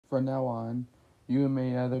from now on, you and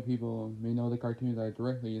many other people may know the cartoons are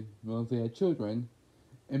directly mostly at children,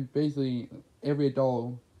 and basically every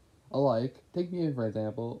adult alike. Take me for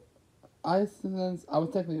example. Since I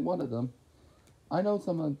was technically one of them, I know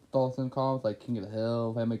some adult sitcoms like King of the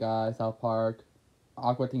Hill, Family Guy, South Park,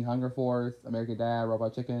 Aqua Teen Hunger Force, American Dad,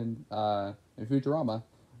 Robot Chicken, and Futurama.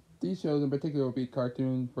 These shows in particular will be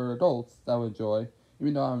cartoons for adults that I would enjoy.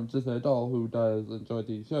 Even though I'm just an adult who does enjoy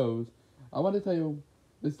these shows, I want to tell you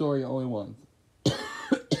this story only once.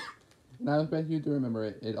 And I expect you to remember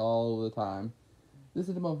it all the time. This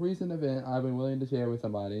is the most recent event I've been willing to share with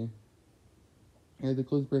somebody. Here's the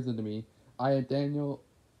closest person to me. I am Daniel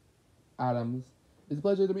Adams. It's a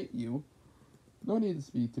pleasure to meet you. No need to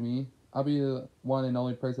speak to me. I'll be the one and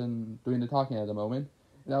only person doing the talking at the moment.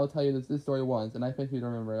 And I will tell you this story once, and I expect you to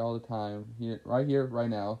remember it all the time, here, right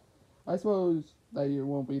now. I suppose that you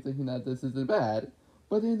won't be thinking that this isn't bad,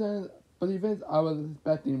 but the events I was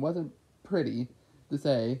expecting wasn't pretty, to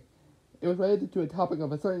say. It was related to a topic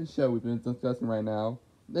of a certain show we've been discussing right now.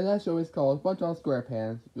 And that show is called SpongeBob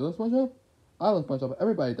SquarePants. You love SpongeBob? I love SpongeBob.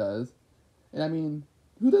 Everybody does. And I mean,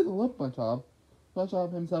 who doesn't love SpongeBob?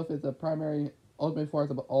 SpongeBob himself is the primary ultimate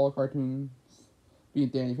force of all cartoons, being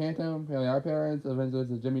Danny Phantom, Family Our Parents,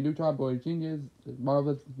 Avengers of Jimmy Neutron, Boy Genius,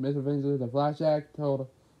 Marvelous Misadventures of Flashback,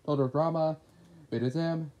 Total Drama, Beta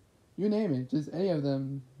Zim, you name it, just any of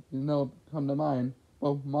them, come to mind,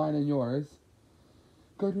 both mine and yours.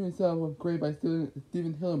 Cartoon itself was created by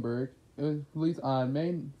Steven Hillenburg. It was released on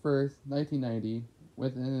May 1st, 1990,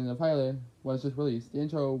 and the pilot was just released. The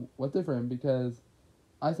intro was different because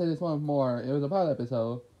I said this one more. It was a pilot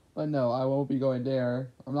episode, but no, I won't be going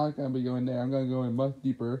there. I'm not going to be going there. I'm going to go in much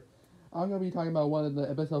deeper. I'm going to be talking about one of the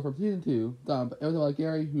episodes from season 2, Dump. It was about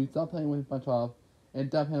Gary who stopped playing with SpongeBob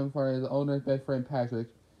and dumped him for his owner's best friend Patrick.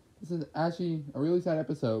 This is actually a really sad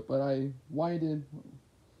episode, but it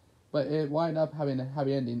wind up having a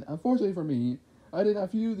happy ending. Unfortunately for me, I did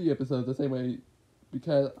not view the episode the same way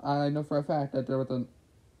because I know for a fact that there was an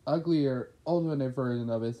uglier, alternate version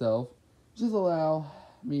of itself. Just allow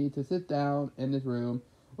me to sit down in this room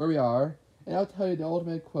where we are, and I'll tell you the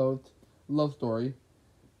ultimate quote love story.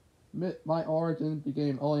 My origin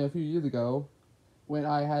began only a few years ago when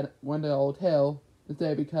I went to a hotel to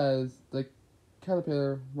stay because the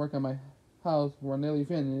caterpillar work on my house were nearly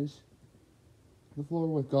finished. The floor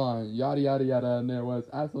was gone, yada yada yada, and there was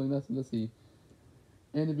absolutely nothing to see.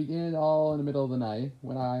 And it began all in the middle of the night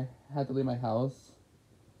when I had to leave my house.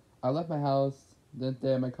 I left my house, then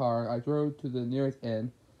stayed in my car. I drove to the nearest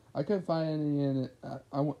inn. I couldn't find any inn.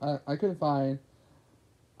 I couldn't find.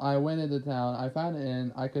 I went into town. I found an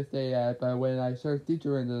inn I could stay at, but when I searched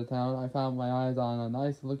deeper into the town, I found my eyes on a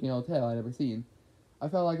nice-looking hotel I'd never seen. I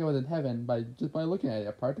felt like I was in heaven just by looking at it.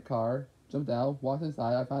 I parked the car, jumped out, walked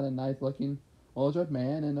inside. I found a nice-looking, well-dressed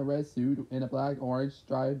man in a red suit and a black-orange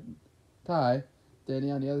striped tie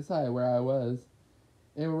standing on the other side where I was.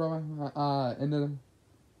 And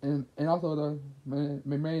also the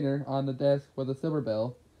remainder on the desk was a silver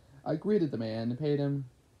bell. I greeted the man and paid him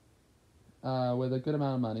with a good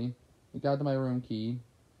amount of money. I got to my room key.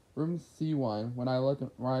 Room C1. When I looked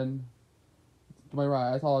around to my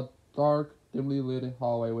right, I saw a dark, dimly lit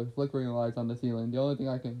hallway with flickering lights on the ceiling. The only thing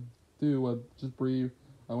I could do was just breathe.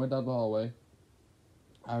 I went down the hallway.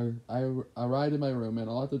 I arrived in my room and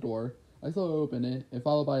locked the door. I slowly opened it, and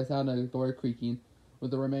followed by the sound of the door creaking,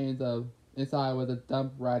 with the remains of inside was a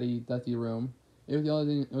damp, ratty, dusty room. It was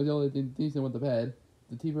the only thing decent with the bed.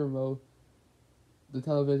 The TV remote, the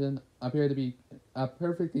television appeared to be a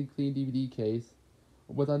perfectly clean DVD case.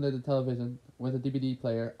 Was under the television with a DVD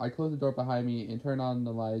player. I closed the door behind me and turned on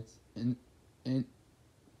the lights and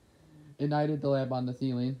ignited the lamp on the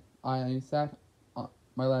ceiling. I sat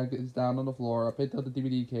my leg is down on the floor. I picked up the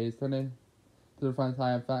DVD case, turned it to the front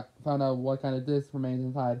side, and found out what kind of disc remains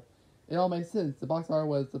inside. It all makes sense. The box art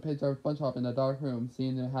was the picture of SpongeBob in a dark room,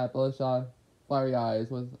 seeing it had bloodshot, fiery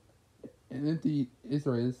eyes, with an empty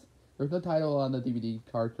Isurus. There was no title on the DVD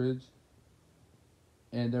cartridge,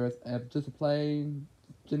 and there was just a plain,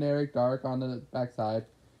 generic dark on the backside.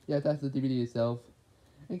 Yeah, that's the DVD itself.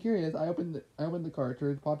 And curious, I opened the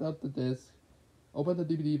cartridge, popped out the disc, opened the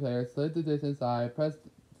DVD player, slid the disc inside, pressed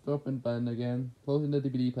the open button again, closing the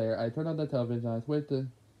DVD player. I turned on the television, I switched to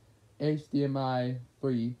HDMI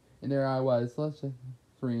 3, and there I was. Celestial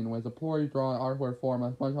screen was a poorly drawn artwork form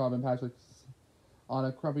of SpongeBob and Patrick on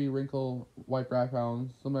a crumbly, wrinkled white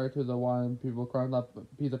background, similar to the one people crumpled up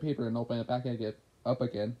a piece of paper and open it back and get up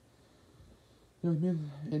again. There was music,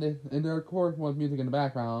 and there of course was music in the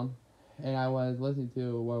background, and I was listening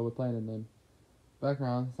to what was playing in the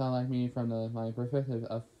background. Sound like me from my perspective,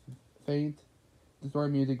 a faint,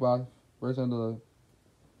 distorted music box version of the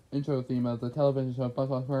intro theme of the television show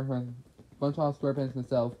SpongeBob SquarePants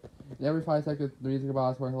himself. And every 5 seconds, the music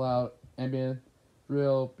box were loud, ambient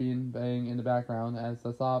drill being bang in the background as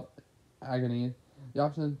the sob agony. The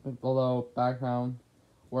options below background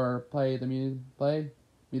were play,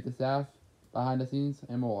 meet the staff, behind the scenes,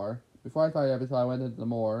 and more. Before I started the episode, I went into the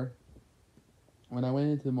more. When I went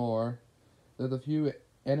into more, there's a few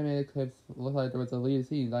animated clips. Looked like there was deleted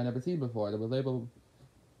scenes I never seen before. There was labeled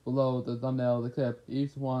below the thumbnail of the clip.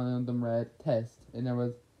 Each one of them read test, and there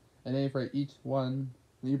was a name for each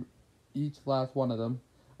last one of them.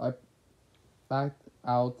 I backed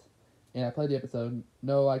out and I played the episode.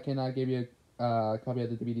 No, I cannot give you a copy of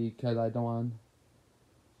the DVD because I don't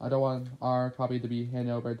want our copy to be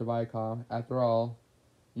handed over to Viacom. After all,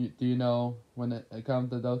 do you know when it comes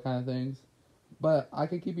to those kind of things? But I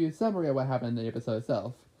can give you a summary of what happened in the episode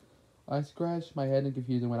itself. I scratched my head in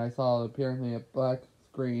confusion when I saw apparently a black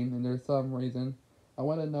screen, and there's some reason I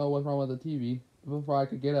wanted to know what's wrong with the TV. Before I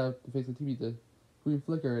could get up to fix the TV, the screen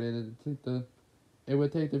flickered, and it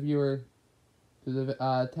would take the viewer to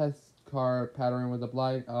the test car pattern with a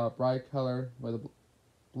bright color with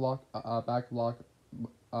a back block,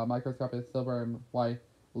 microscopic silver and white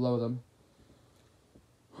below them.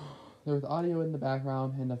 There was audio in the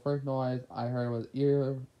background, and the first noise I heard was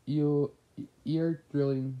ear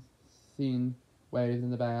drilling scene waves in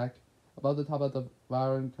the back. Above the top of the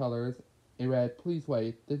vibrant colors, it read, "Please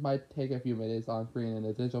wait. This might take a few minutes on screen in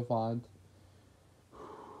a digital font."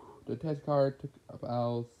 The test card took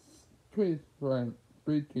about 3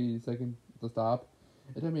 seconds to stop.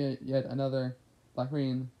 It took me yet another black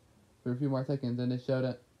screen for a few more seconds, and it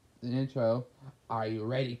showed the intro. "Are you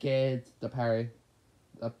ready, kids?" The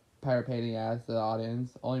pirate painting asked the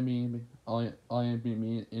audience. Only me,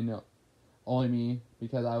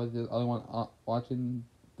 because I was the only one watching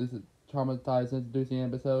this traumatized introducing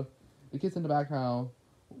episode. The kids in the background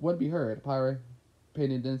wouldn't be heard. Pirate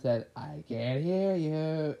painting then said, "I can't hear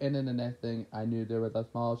you." And then the next thing I knew, there was a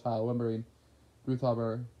small child whimpering, Spruce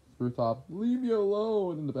Top, "Leave me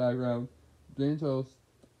alone," in the background. The intro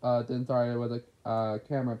then started with a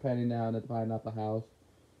camera panning down at the behind of the house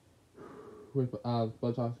with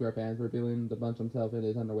SpongeBob SquarePants revealing the bunch himself in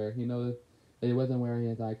his underwear. He noticed that he wasn't wearing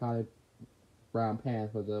his iconic brown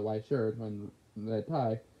pants with a white shirt and red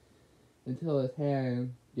tie until his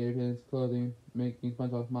hand gave his clothing, making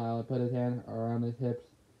SpongeBob smile and put his hand around his hips.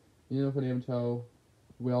 You know, for the intro,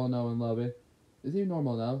 we all know and love it. It seemed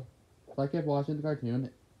normal now, so I kept watching the cartoon.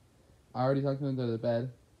 I already tucked into the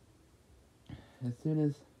bed. As soon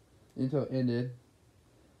as the intro ended,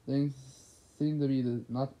 things seemed to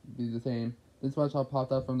not be the same. Then SpongeBob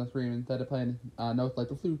popped up from the screen. Instead of playing notes like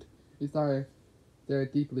the flute, he started staring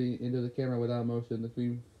deeply into the camera without emotion. The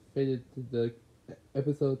screen faded to the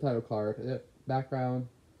episode title card. The background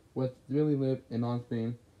was really lit and on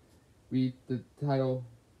screen. Read the title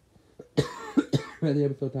and the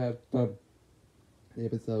episode title. The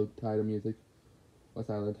episode title music was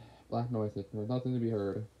silent. Black noises. There was nothing to be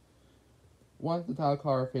heard. Once the title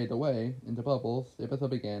card faded away into bubbles, the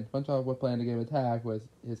episode began. SpongeBob was playing the game of tag with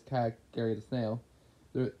his cat Gary the Snail.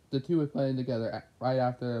 The two were playing together. Right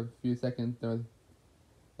after a few seconds,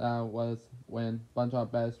 was when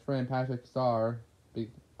SpongeBob's best friend Patrick Star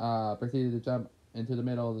proceeded to jump into the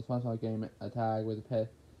middle of the SpongeBob game a tag with a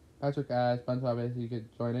pet. Patrick asked SpongeBob if he could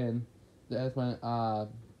join in. That's when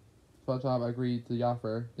SpongeBob agreed to the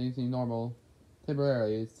offer. Things seemed normal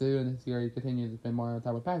temporarily. Soon, Gary continued to spend more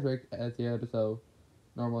time with Patrick as the episode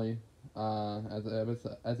as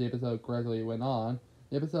the episode gradually went on.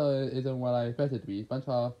 The episode isn't what I expected it to be.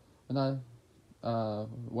 SpongeBob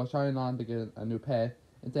was trying not to get a new pet.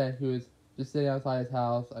 Instead, he was just sitting outside his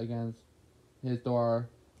house against his door,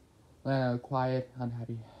 letting a quiet,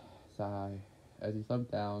 unhappy sigh as he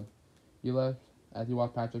slumped down. He left as he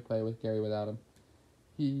watched Patrick play with Gary without him.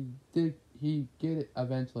 He get it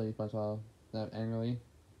eventually, SpongeBob snapped angrily,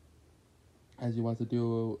 as he wants to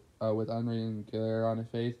do with unreading glare on his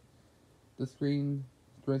face. The screen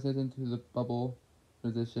transitions into the bubble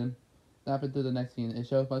position. Snap into the next scene. It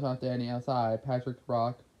shows SpongeBob standing outside Patrick's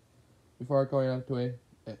rock before going up to it,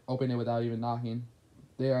 opening it without even knocking.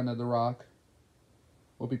 There under the rock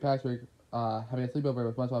will be Patrick having a sleepover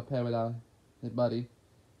with SpongeBob's pet without his buddy.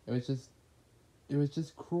 It was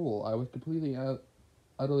just cruel. I was completely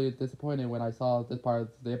utterly disappointed when I saw this part of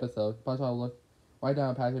the episode. SpongeBob looked right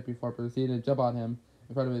down at Patrick before proceeding to jump on him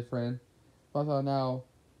in front of his friend. SpongeBob now,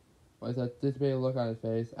 with a dissipated look on his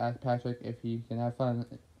face, asked Patrick if he can have fun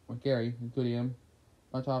with Gary, including him.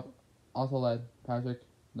 SpongeBob also let Patrick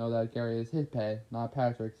know that Gary is his pet, not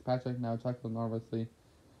Patrick's. Patrick, now chuckled nervously,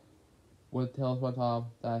 would tell SpongeBob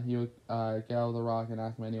that he would get out of the rock and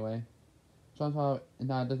ask him anyway. SpongeBob is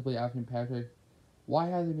not visibly asking Patrick, why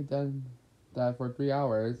hasn't he done that for 3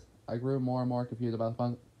 hours? I grew more and more confused about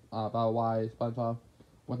why SpongeBob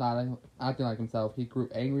was not acting like himself. He grew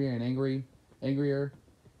angrier and angrier.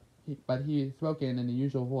 But he spoke in the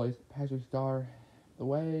usual voice. Patrick Star, the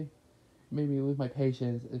way you made me lose my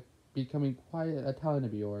patience is becoming quite a talent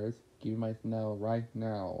of yours. Give me my snail right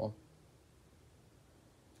now.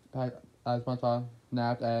 SpongeBob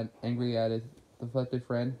snapped angry at his deflected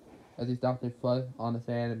friend as he stomped his foot on the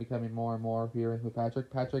sand and becoming more and more furious with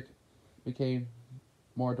Patrick. Patrick became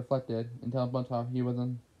more deflected until SpongeBob he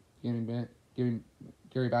wasn't giving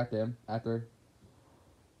Gary back to him after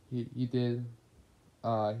he did.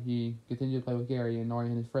 He continued to play with Gary,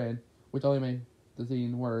 ignoring his friend, which only made the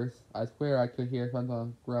scene worse. I swear I could hear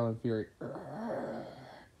SpongeBob growl in fury.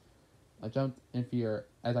 I jumped in fear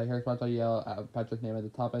as I heard SpongeBob yell out Patrick's name at the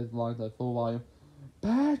top of his lungs at full volume.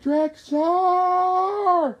 Patrick,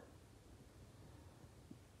 sir!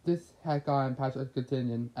 This had gotten Patrick's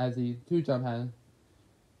attention as he too jumped him.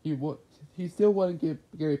 He still wouldn't give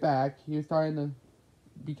Gary back. He was starting to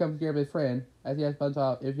become scared of his friend as he asked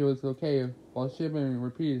SpongeBob if he was okay while shivering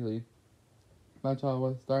repeatedly. SpongeBob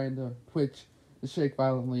was starting to twitch and shake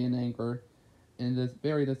violently in anger in this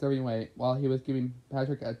very disturbing way while he was giving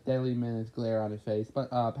Patrick a deadly menacing glare on his face. But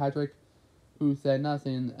Patrick, who said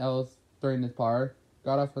nothing else during this part,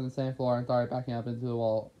 got up from the sand floor and started backing up into the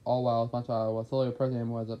wall, all while SpongeBob was slowly approaching him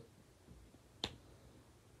with a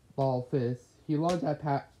ball fist. He lunged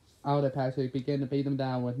out at Patrick, began to beat him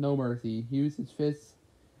down with no mercy. He used his fists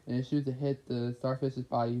and his shoes to hit the starfish's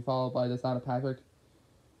body, followed by the sound of Patrick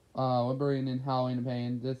whimpering and howling in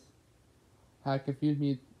pain. This had confused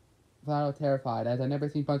me, flat out terrified, as I never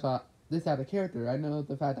seen SpongeBob this type of character. I know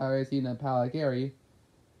the fact I already seen a pal like Gary,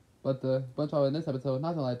 but the SpongeBob in this episode was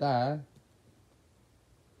nothing like that.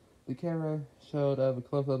 The camera showed a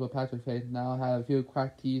close-up of Patrick's face. Now had a few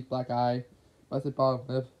cracked teeth, black eye, busted bottom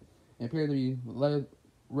lip, and appeared to be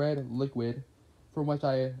red liquid, from which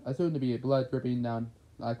I assumed to be blood dripping down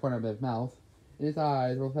the corner of his mouth. In his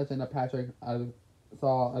eyes, reflection of Patrick, I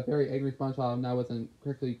saw a very angry SpongeBob. Now wasn't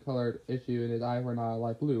correctly colored issue, and his eyes were not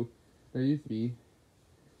light blue. There used to be,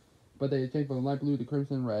 but they changed from light blue to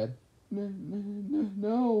crimson red.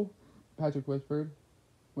 No, Patrick whimpered.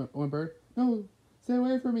 No, stay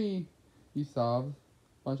away from me, he sobbed.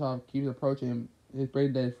 SpongeBob keeps approaching his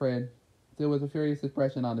brain-dead friend. There was a furious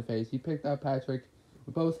expression on his face. He picked up Patrick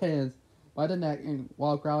with both hands by the neck and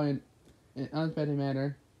while growling in an unexpected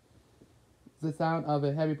manner. The sound of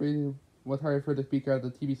a heavy breathing was heard through the speaker of the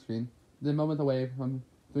TV screen. Then moments away from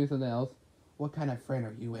doing something else. What kind of friend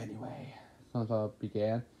are you anyway? SpongeBob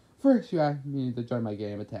began. First you asked me to join my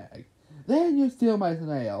game of tag. Then you steal my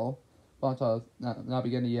snail. SpongeBob now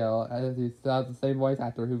began to yell as he still has the same voice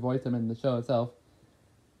actor who voiced him in the show itself.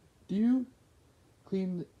 Do you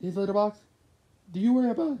clean his litter box? Do you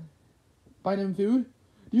worry about buying him food?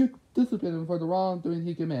 Do you discipline him for the wrongdoing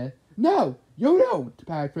he committed? No, you don't,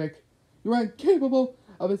 Patrick. You are incapable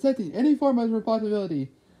of accepting any form of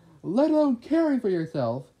responsibility, let alone caring for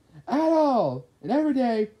yourself, at all. And every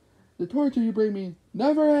day, the torture you bring me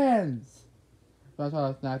never ends.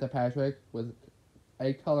 SpongeBob snapped at Patrick with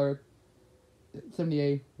a colored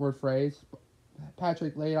 78-word phrase.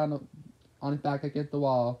 Patrick laid on his back against the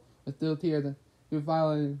wall with still tears.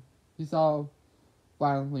 He sobbed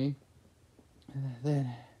violently. Then,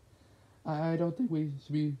 I don't think we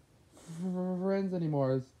should be friends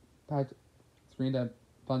anymore, as Patrick screamed at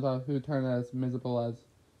SpongeBob, who turned as miserable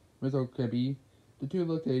could be. The two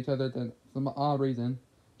looked at each other for some odd reason.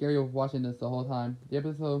 Gary was watching this the whole time. The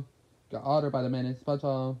episode got odder by the minute. With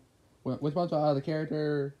SpongeBob out of the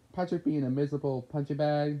character, Patrick being a miserable punching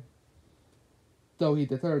bag, though he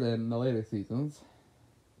deserved it in the later seasons.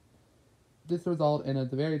 This resulted in a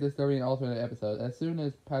very disturbing alternate episode. As soon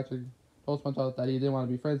as Patrick told SpongeBob that he didn't want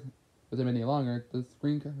to be friends with him any longer, the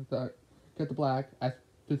screen cut to black as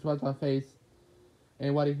to SpongeBob's face,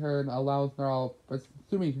 and what he heard a loud snarl,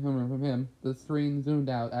 assuming from him. The screen zoomed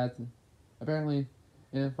out as apparently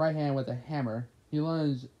in his right hand was a hammer. He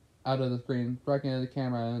lunged out of the screen, striking at the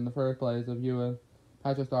camera in the first place of view of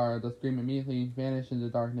Patrick Star. The screen immediately vanished into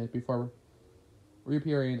darkness before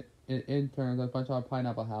reappearing in turns of SpongeBob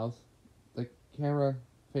Pineapple House. The camera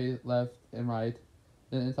faced left and right,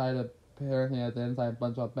 then apparently at the inside of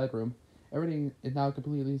SpongeBob's bedroom. Everything is now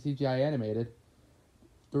completely CGI animated.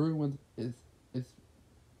 The room is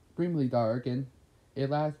extremely dark, and a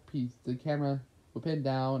last piece, the camera will pin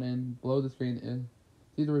down and below the screen and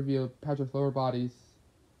see the reveal of Patrick's lower body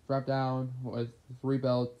strapped down with 3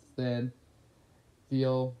 belts, then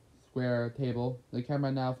steel square table. The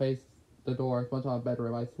camera now faced the door of SpongeBob's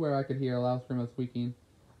bedroom. I swear I could hear a loud scream of squeaking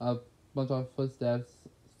of bunch of footsteps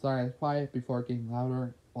started quiet before getting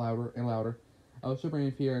louder, louder, and louder. I was shivering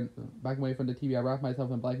in fear and backing away from the TV. I wrapped myself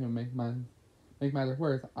in a blanket and make matters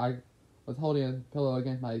worse. I was holding a pillow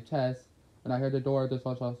against my chest when I heard the door of the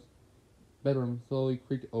SpongeBob's bedroom slowly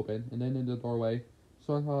creak open, and then in the doorway,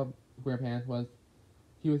 SpongeBob SquarePants was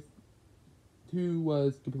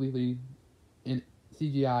completely in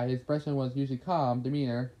CGI. His expression was usually calm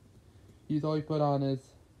demeanor. He's always put on his,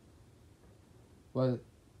 but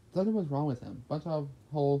something was wrong with him. Bunch of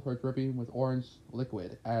holes were dripping with orange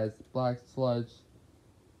liquid as black sludge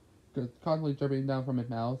constantly dripping down from his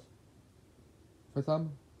mouth. For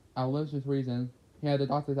some outrageous reason, he had the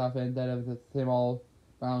doctor's outfit instead of the same old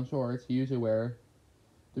brown shorts he usually wear.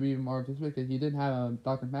 To be more specific, he didn't have a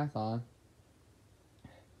doctor's mask on.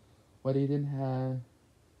 What he didn't have,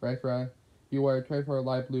 he wore a tray for a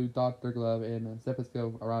light blue doctor glove and a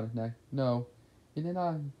stethoscope around his neck. No, he did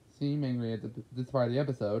not seem angry at this part of the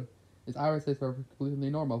episode. His irises were completely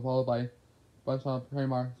normal, followed by a bunch of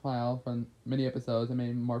trademark smile from many episodes and made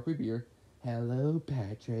him more creepier. Hello,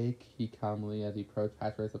 Patrick, he calmly as he approached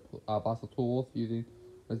Patrick's box of tools using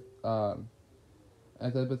his,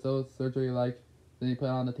 as episode surgery like. Then he put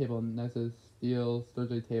on the table next to his steel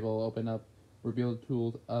surgery table, opened up, revealed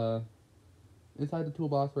tools. Inside the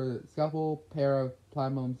toolbox were a scalpel, pair of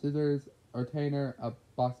platinum scissors, a retainer, a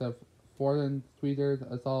box of Forden tweezers,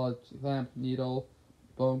 a solid clamp, needle,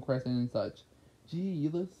 bone crescent, and such. Gee, you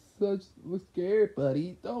look scared,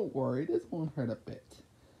 buddy. Don't worry, this won't hurt a bit.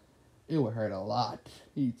 It would hurt a lot,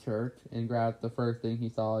 he chirped, and grabbed the first thing he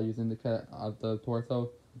saw using the cut of the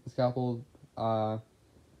torso, the scalpel.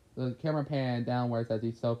 The camera panned downwards as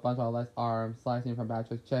he sewed SpongeBob's left arm, slicing from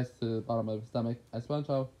Patrick's chest to the bottom of his stomach. As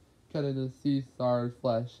SpongeBob cut into the sea star's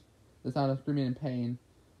flesh, the sound of screaming in pain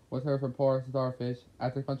was heard from poor starfish.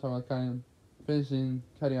 After SpongeBob was finishing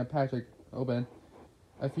cutting up Patrick open,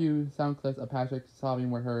 a few sound clips of Patrick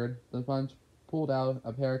sobbing were heard. The sponge pulled out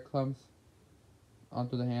a pair of clumps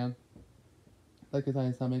onto the hand, licked inside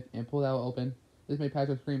his stomach, and pulled out open. This made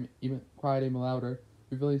Patrick cry even louder,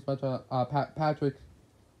 revealing Patrick's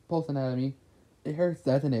pulse anatomy. It hurts,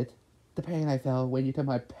 doesn't it? The pain I felt when you took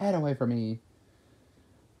my pet away from me.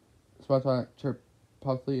 SpongeBob chirped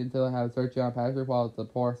puffly until I had surgery on Patrick while the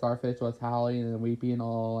poor starfish was howling and weeping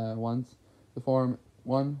all at once to form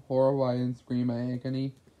one horrifying scream of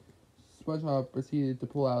agony. SpongeBob proceeded to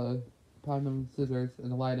pull out a platinum scissors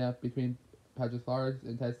and light up between Patrick's large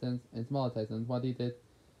intestines and small intestines. Once he did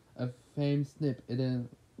a famed snip, it in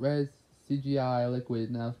red CGI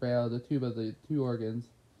liquid now sprayed out of the tube of the two organs.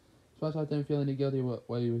 SpongeBob didn't feel any guilty about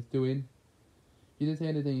what he was doing. He didn't say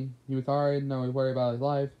anything. He was sorry, nor was worried about his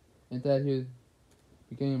life. Instead, he was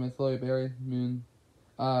beginning a slowly buried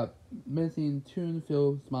menacing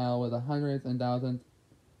tune-filled smile with hundreds and thousands,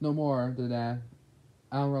 no more than that,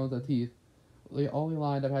 rows of teeth. The only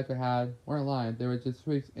line that Patrick had weren't lines, they were just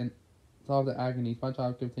shrieks and sobs of agony.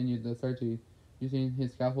 SpongeBob continued the surgery, using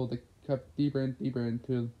his scalpel to cut deeper and deeper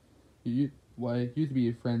into what used to be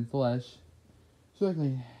a friend's flesh.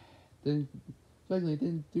 Struggling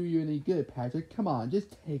didn't do you any good, Patrick. Come on,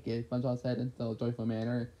 just take it, SpongeBob said in a joyful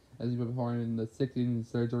manner as he was performing the sickening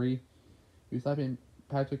surgery. He was slapping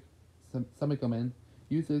Patrick's stomach open,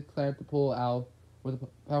 used his clamp to pull out with a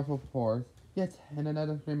powerful force. Yes, and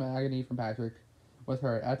another scream of agony from Patrick was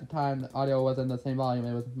heard. At the time, the audio wasn't the same volume.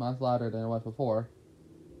 It was much louder than it was before.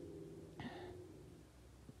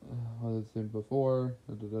 What was it before?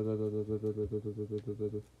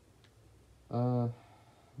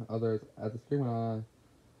 Others, as the scream went on,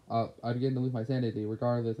 I began to lose my sanity.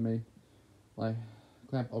 Regardless of me, my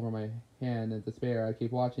clamp over my hand in despair, I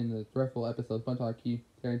keep watching the dreadful episode. SpongeBob keep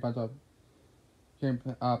tearing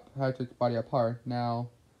Patrick's body apart. Now,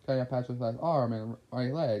 cutting up Patrick's left arm and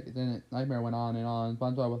right leg. Then the nightmare went on and on.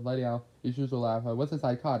 SpongeBob was letting out his usual laugh. It wasn't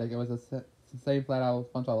psychotic. It was the same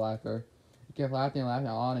flat-out SpongeBob laughter. He kept laughing and laughing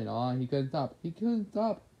on and on. He couldn't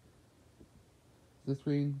stop. The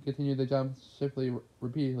screen continued to jump swiftly,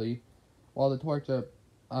 repeatedly, while the torch of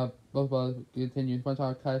both balls continued.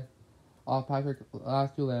 SpongeBob cut off Patrick's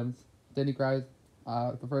last two limbs. Then he grabbed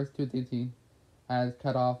the first two things he had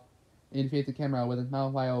cut off, and he faced the camera with his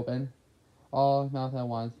mouth wide open. All his mouth at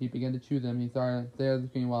once. He began to chew them. He started to stare at the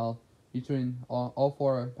screen while he chewing all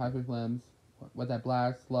four of Patrick's limbs, with that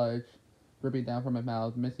black sludge dripping down from his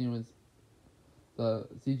mouth, mixing with the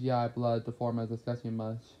CGI blood to form a disgusting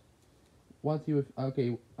mush. Once he was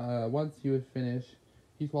finished,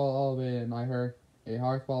 he swallowed all of it, and I heard a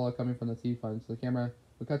hard swallow coming from the sea sponge. The camera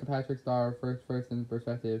would cut to Patrick's star first in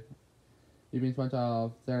perspective. Leaving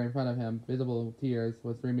SpongeBob staring in front of him, visible tears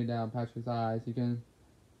was streaming down Patrick's eyes. He couldn't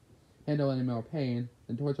handle any more pain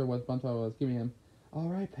and torture what SpongeBob was giving him.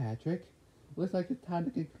 Alright, Patrick. Looks like it's time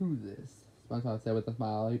to conclude this, SpongeBob said with a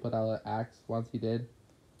smile. He put out an axe. Once he did,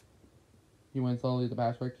 he went slowly to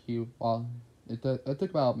Patrick. It took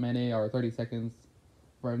about a minute or 30 seconds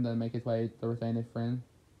for him to make his way to retain his friend.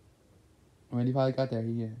 When he finally got there,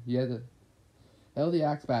 he had to held the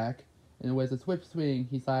axe back, and with a swift swing,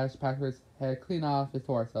 he slashed Patrick's head clean off his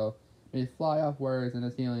torso, made it fly upwards in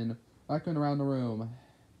the ceiling, rocking around the room.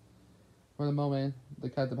 For the moment, the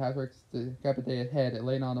cut to Patrick's decapitated head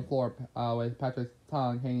laid on the floor with Patrick's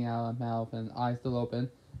tongue hanging out of his mouth and eyes still open.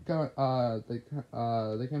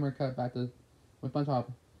 The camera cut back to when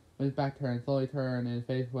SpongeBob, with his back turned, slowly turned, and his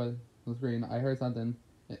face was on the screen. I heard something.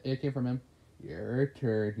 It came from him. "Your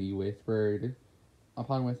turn," he whispered.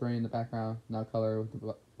 Upon whispering, in the background, now color with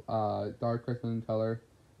dark crimson color,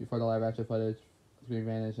 before the live action footage screen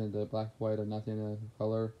vanished into black and white and nothing in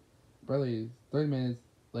color. Barely 30 minutes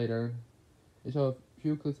later, it showed a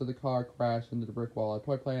few clips of the car crash into the brick wall, a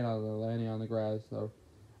toy plane on the landing on the grass,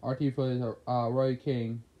 RT footage of Roy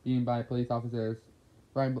King being by police officers,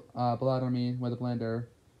 Brian blood on me with a blender,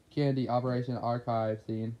 Candy Operation Archive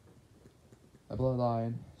scene, a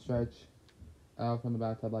bloodline stretch out from the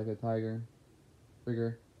bathtub like a tiger.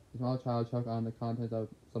 Trigger. A small child choked on the contents of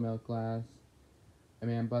some milk glass. A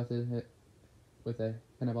man busted hit with a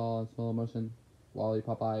cannonball in slow motion while he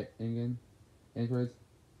popped by inwards.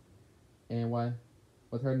 And what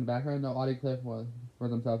was heard in the background, no audio clip was for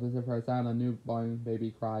themselves except for a sound of a newborn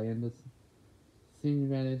baby cry. And this scene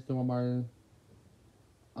vanished to one more.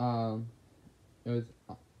 It was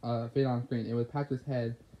fade on screen. It was Patrick's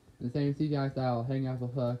head in the same CGI style, hanging off a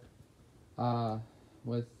hook.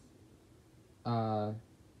 With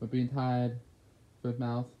being tied to his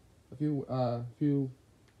mouth. A few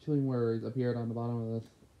chilling words appeared on the bottom of the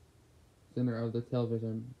center of the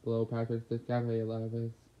television below Patrick's decapitated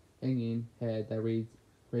his hanging head that reads,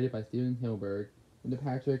 "Created by Steven Hilberg." Then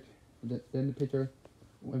the picture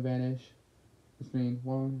would vanish. The screen.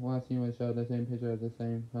 One last scene would show the same picture of the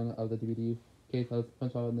same front of the DVD case of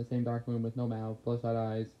SpongeBob in the same dark room with no mouth, bloodshot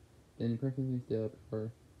eyes, standing perfectly still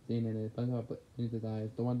before seeing in it. SpongeBob blinked his eyes.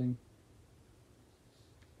 The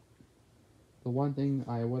one thing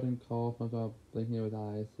I wouldn't call SpongeBob blinking his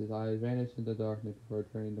eyes vanished into the darkness before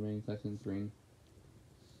turning the main section screen.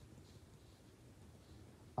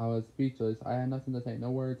 I was speechless. I had nothing to say.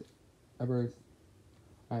 No words ever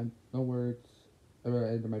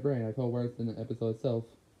entered my brain. I told words in the episode itself.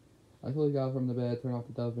 I slowly got up from the bed, turned off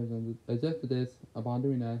the television, adjusted this. Upon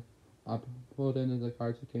doing that, I pulled into the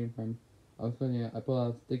car she came from. I pulled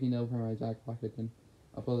out a sticky note from my jacket pocket, and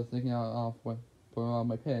I pulled the sticky note off put on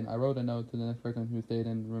my pen. I wrote a note to the next person who stayed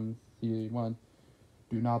in room C1.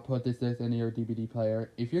 "Do not put this disc in your DVD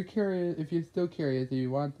player. If you're still curious, if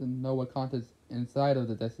you want to know what contents inside of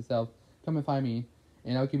the disc itself, come and find me,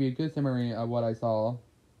 and I'll give you a good summary of what I saw.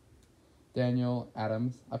 Daniel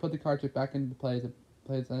Adams." I put the cartridge back into place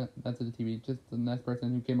next to the TV. Just the next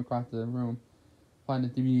person who came across the room find the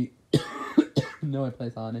DVD, no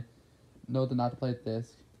place on it. No, not to play the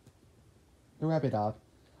disc. To wrap it up,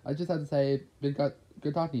 I just have to say, it's been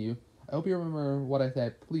good talking to you. I hope you remember what I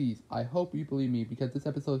said. Please, I hope you believe me, because this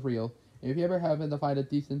episode is real. And if you ever happen to find a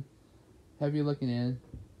decent, heavy looking in,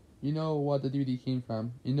 you know what the DVD came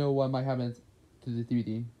from. You know what might happen to the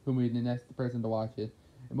DVD, who will be the next person to watch it.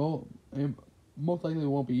 And most likely it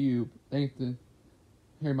won't be you, thanks to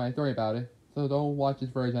hearing my story about it. So don't watch this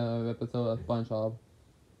version of episode of SpongeBob.